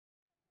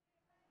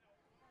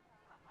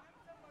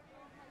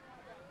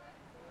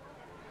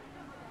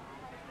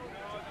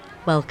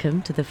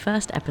Welcome to the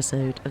first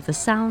episode of The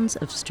Sounds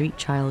of Street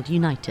Child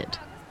United.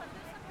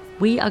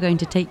 We are going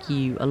to take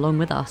you along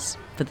with us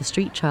for the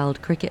Street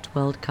Child Cricket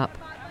World Cup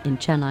in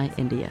Chennai,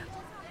 India.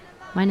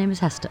 My name is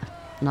Hester,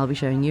 and I'll be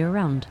showing you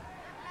around.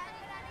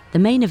 The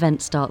main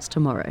event starts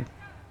tomorrow,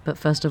 but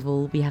first of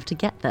all we have to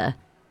get there,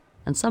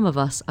 and some of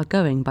us are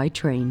going by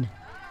train.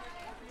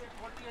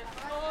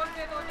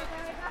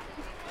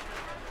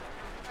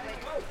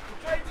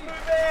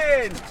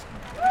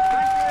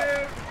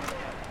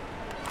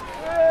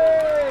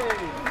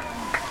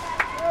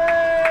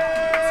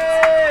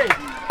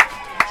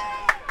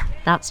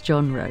 That's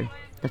John Rowe,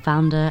 the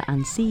founder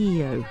and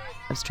CEO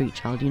of Street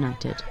Child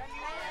United.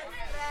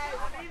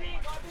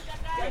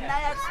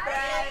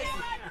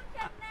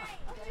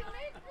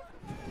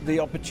 The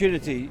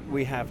opportunity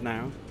we have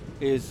now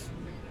is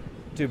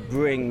to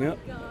bring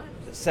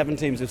 7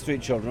 teams of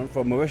street children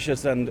from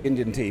Mauritius and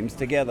Indian teams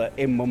together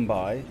in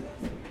Mumbai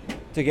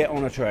to get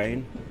on a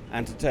train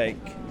and to take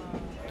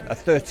a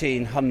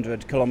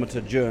 1,300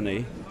 kilometre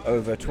journey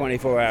over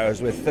 24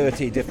 hours with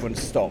 30 different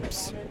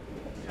stops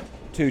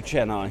to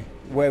Chennai,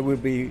 where we'll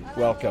be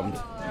welcomed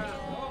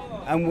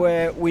and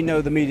where we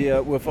know the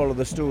media will follow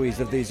the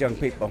stories of these young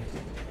people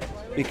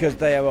because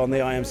they are on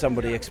the I Am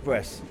Somebody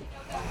Express.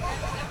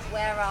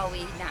 Where are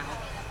we now?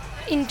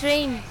 In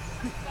train.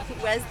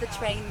 Where's the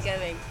train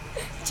going?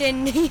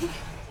 Chennai.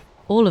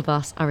 All of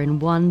us are in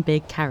one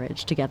big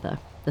carriage together.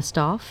 The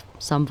staff,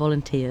 some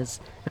volunteers,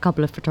 a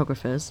couple of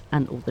photographers,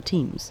 and all the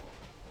teams.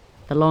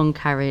 The long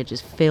carriage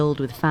is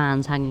filled with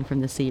fans hanging from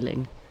the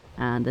ceiling,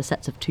 and there's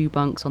sets of 2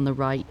 bunks on the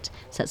right,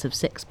 sets of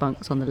 6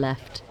 bunks on the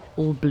left,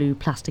 all blue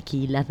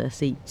plasticky leather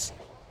seats.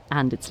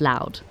 And it's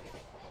loud.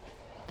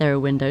 There are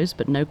windows,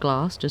 but no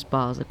glass, just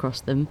bars across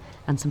them,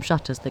 and some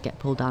shutters that get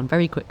pulled down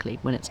very quickly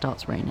when it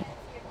starts raining.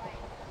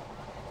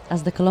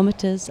 As the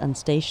kilometres and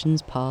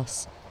stations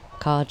pass,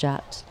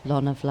 Karjat,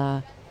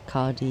 Lonavala,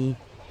 Kardi,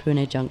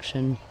 Pune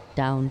Junction,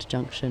 Downed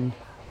Junction,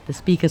 the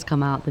speakers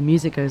come out, the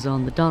music goes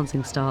on, the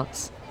dancing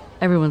starts,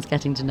 everyone's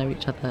getting to know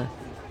each other,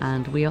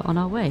 and we are on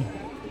our way.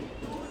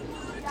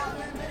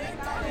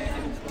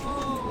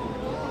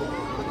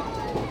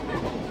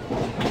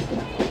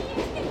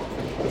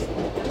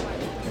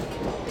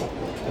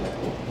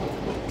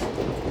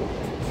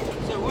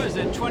 So what is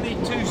it,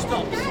 22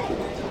 stops?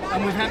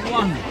 And we've had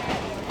one.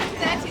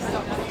 30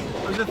 stops.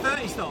 Was it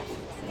 30 stops?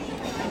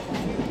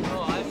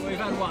 Alright, we've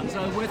had one.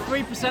 So we're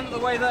 3% of the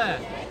way there.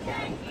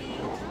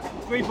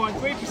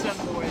 3.3%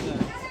 of the way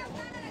there.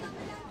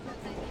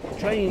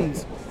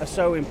 Trains are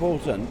so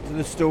important to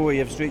the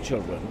story of street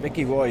children.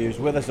 Vicky Roy, who's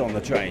with us on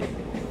the train,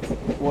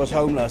 was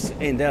homeless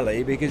in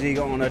Delhi because he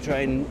got on a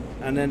train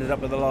and ended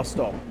up at the last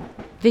stop.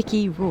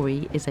 Vicky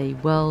Roy is a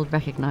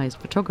world-recognised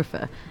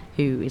photographer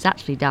who is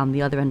actually down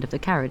the other end of the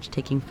carriage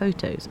taking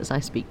photos as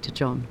I speak to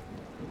John.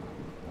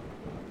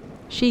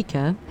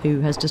 Shika,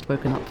 who has just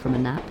woken up from a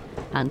nap,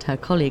 and her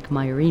colleague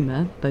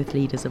Mayurima, both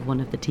leaders of one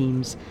of the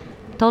teams,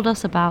 told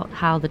us about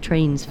how the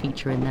trains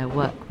feature in their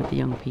work with the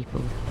young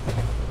people.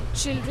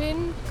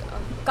 Children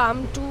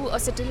come to a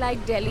city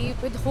like Delhi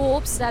with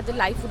hopes that the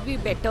life would be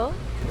better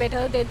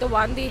than the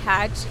one they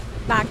had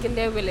back in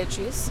their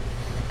villages.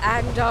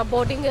 And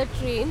boarding a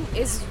train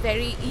is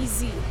very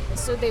easy.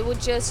 So they would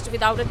just,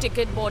 without a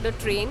ticket, board a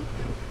train,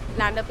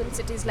 land up in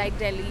cities like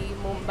Delhi,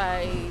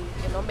 Mumbai,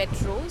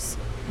 metros.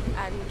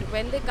 And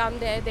when they come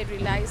there, they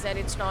realize that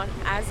it's not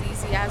as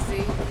easy as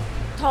they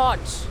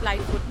thought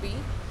life would be.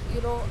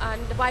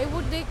 And why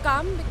would they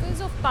come? Because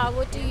of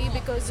poverty,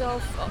 because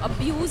of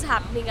abuse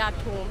happening at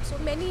home. So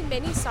many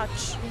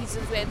such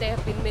reasons where they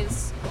have been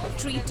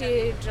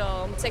mistreated,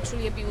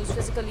 sexually abused,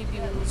 physically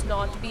abused,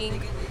 not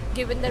being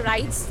given the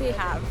rights they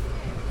have.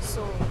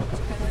 So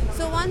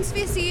once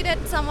we see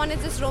that someone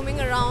is just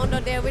roaming around or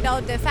they're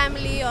without their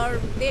family or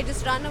they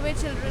just run away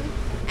children,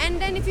 and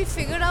then if we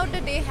figure out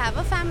that they have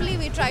a family,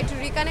 we try to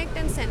reconnect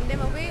and send them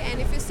away. And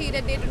if you see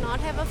that they do not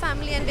have a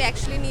family and they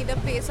actually need a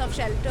place of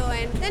shelter,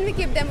 and then we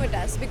keep them with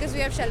us because we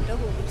have shelter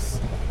homes.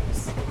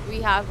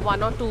 We have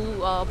 1 or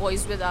 2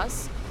 boys with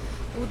us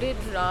who did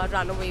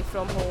run away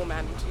from home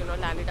and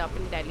landed up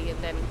in Delhi and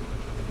then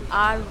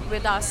are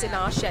with us in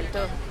our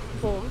shelter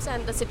homes,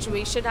 and the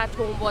situation at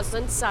home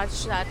wasn't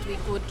such that we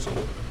could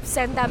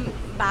send them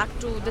back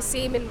to the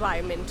same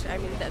environment. I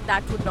mean,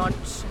 that would not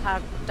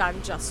have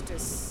done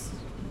justice.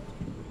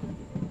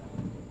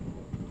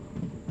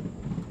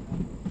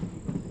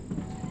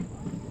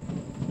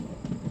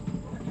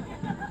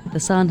 The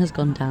sun has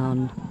gone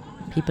down,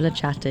 people are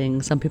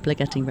chatting, some people are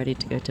getting ready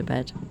to go to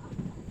bed.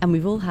 And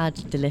we've all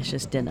had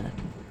delicious dinner.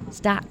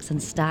 Stacks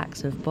and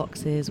stacks of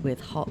boxes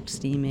with hot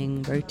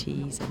steaming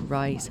rotis and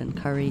rice and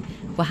curry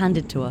were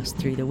handed to us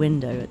through the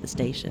window at the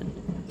station.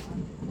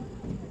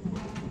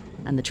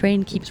 And the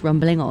train keeps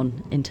rumbling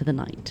on into the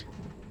night.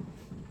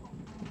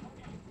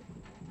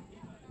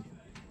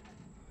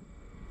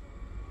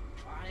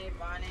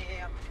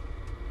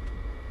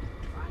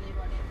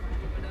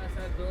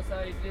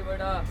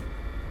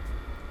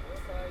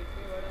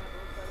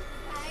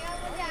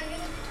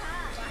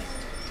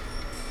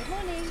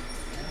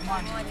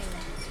 Good morning.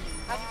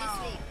 How did you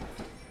sleep?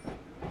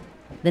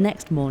 The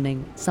next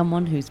morning,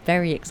 someone who's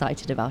very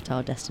excited about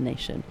our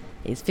destination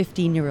is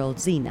 15-year-old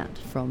Zeenat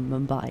from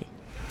Mumbai.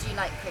 Do you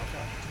like cricket?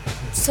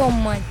 So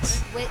much.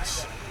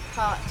 Which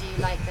part do you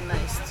like the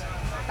most?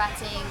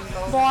 Batting,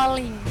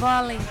 bowling?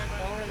 Bowling.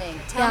 Bowling.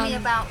 Tell me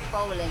about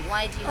bowling.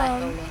 Why do you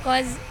like bowling?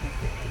 Because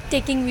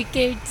taking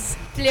wickets,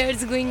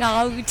 players going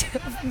out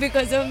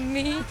because of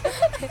me,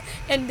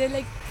 and they're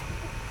like,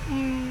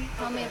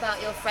 Tell me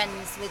about your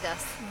friends with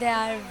us. they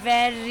are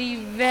very,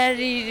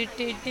 very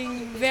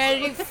irritating,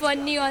 very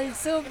funny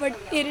also, but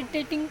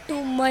irritating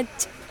too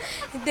much.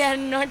 They are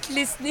not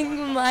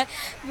listening to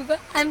because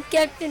I'm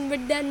captain,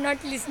 but they are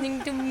not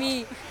listening to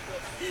me.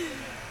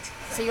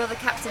 So you're the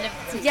captain of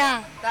the team?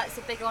 Yeah. That's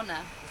a big honour.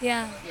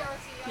 Yeah.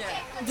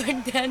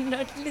 But they are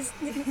not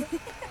listening.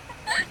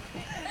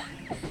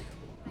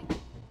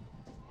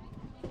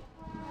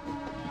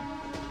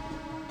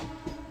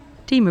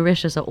 Team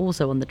Mauritius are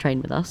also on the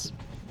train with us,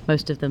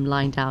 most of them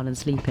lying down and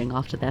sleeping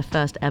after their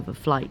first ever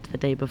flight the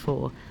day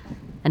before.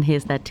 And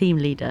here's their team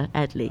leader,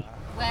 Edley.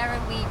 Where are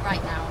we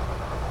right now?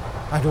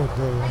 I don't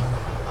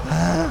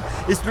know.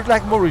 It looks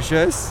like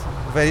Mauritius,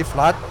 very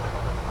flat,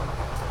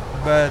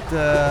 but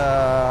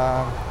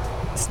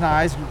it's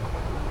nice.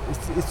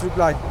 It looks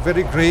like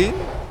very green.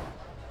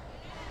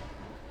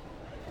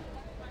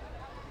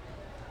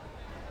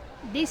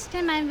 This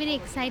time I'm very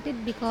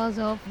excited because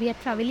we are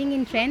traveling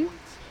in train.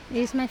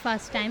 This is my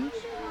first time.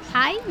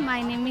 Hi,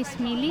 my name is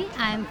Mili.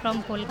 I am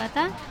from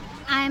Kolkata.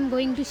 I am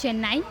going to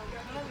Chennai.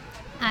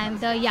 I am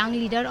the young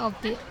leader of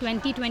the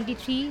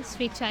 2023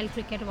 Street Child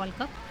Cricket World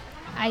Cup.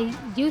 I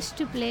used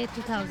to play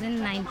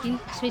 2019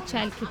 Street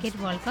Child Cricket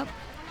World Cup.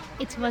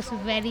 It was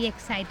very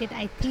excited.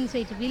 I think so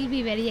it will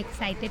be very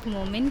excited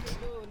moment.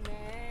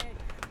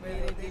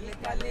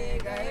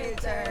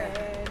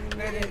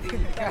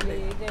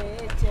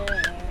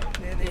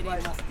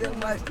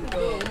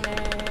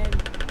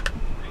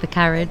 The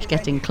carriage,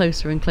 getting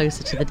closer and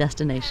closer to the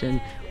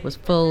destination, was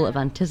full of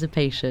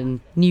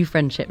anticipation, new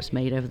friendships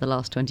made over the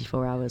last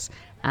 24 hours,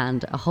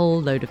 and a whole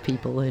load of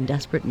people in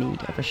desperate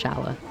need of a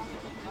shower.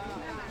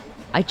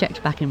 I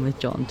checked back in with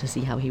John to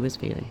see how he was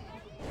feeling.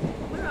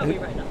 Where are we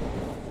right now?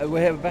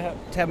 We're about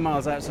 10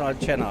 miles outside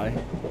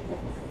Chennai,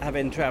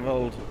 having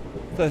travelled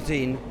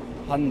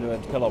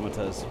 1,300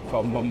 kilometres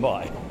from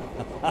Mumbai.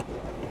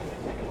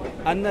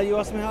 And you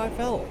asked me how I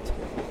felt.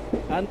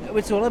 And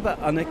it's all about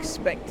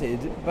unexpected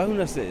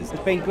bonuses.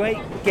 It's been great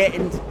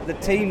getting the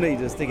team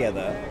leaders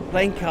together,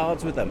 playing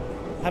cards with them,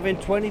 having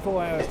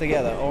 24 hours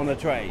together on a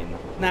train.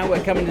 Now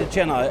we're coming to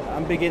Chennai,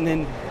 I'm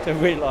beginning to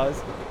realise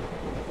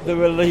the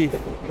relief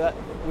that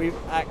we've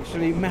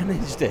actually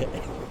managed it.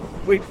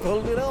 We've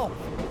pulled it off.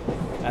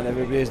 And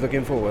everybody is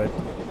looking forward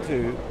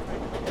to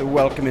the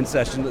welcoming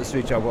session at the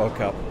Street Child World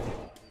Cup.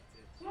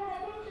 Train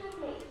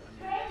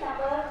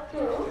number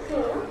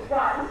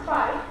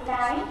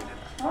 22159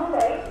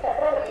 Mumbai,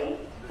 Chhatrapati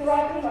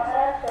Shivaji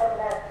Maharaj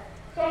Terminus,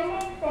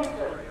 Chennai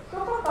Central.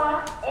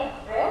 Superfast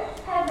Express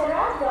has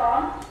arrived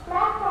on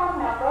platform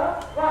number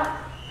 1.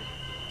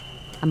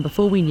 And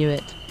before we knew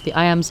it, the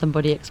I Am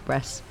Somebody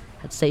Express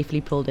had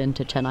safely pulled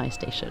into Chennai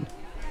station.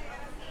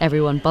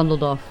 Everyone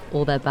bundled off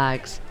all their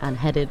bags and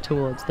headed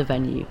towards the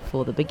venue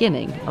for the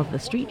beginning of the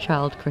Street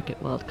Child Cricket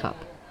World Cup.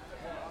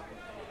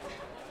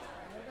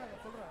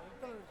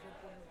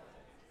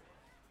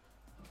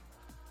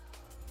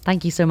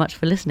 Thank you so much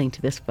for listening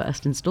to this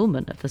first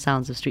instalment of The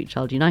Sounds of Street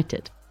Child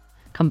United.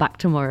 Come back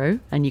tomorrow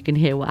and you can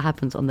hear what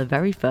happens on the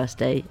very first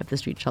day of the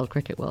Street Child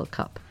Cricket World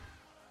Cup.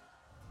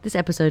 This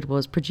episode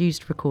was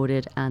produced,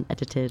 recorded and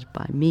edited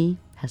by me,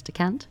 Hester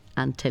Kant,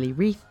 and Tilly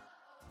Reith.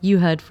 You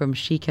heard from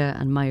Shika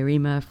and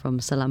Mayurima from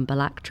Salam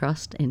Balak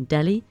Trust in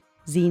Delhi,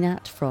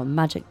 Zeenat from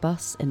Magic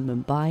Bus in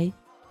Mumbai,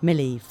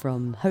 Millie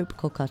from Hope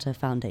Kolkata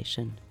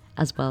Foundation,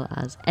 as well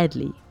as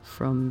Edley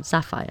from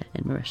Sapphire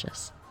in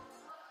Mauritius.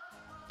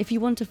 If you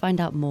want to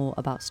find out more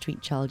about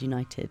Street Child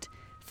United,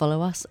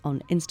 follow us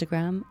on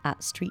Instagram at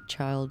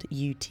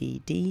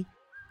StreetChildUTD,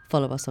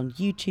 follow us on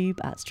YouTube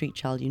at Street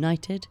Child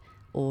United,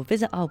 or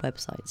visit our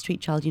website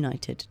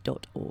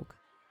streetchildunited.org.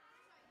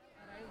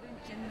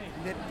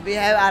 We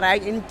have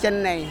arrived in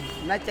Chennai.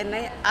 Now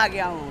Chennai आ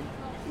गया हूँ.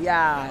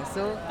 Yeah,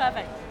 so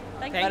Perfect.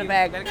 Thank you.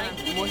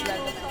 perfect. Most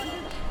welcome.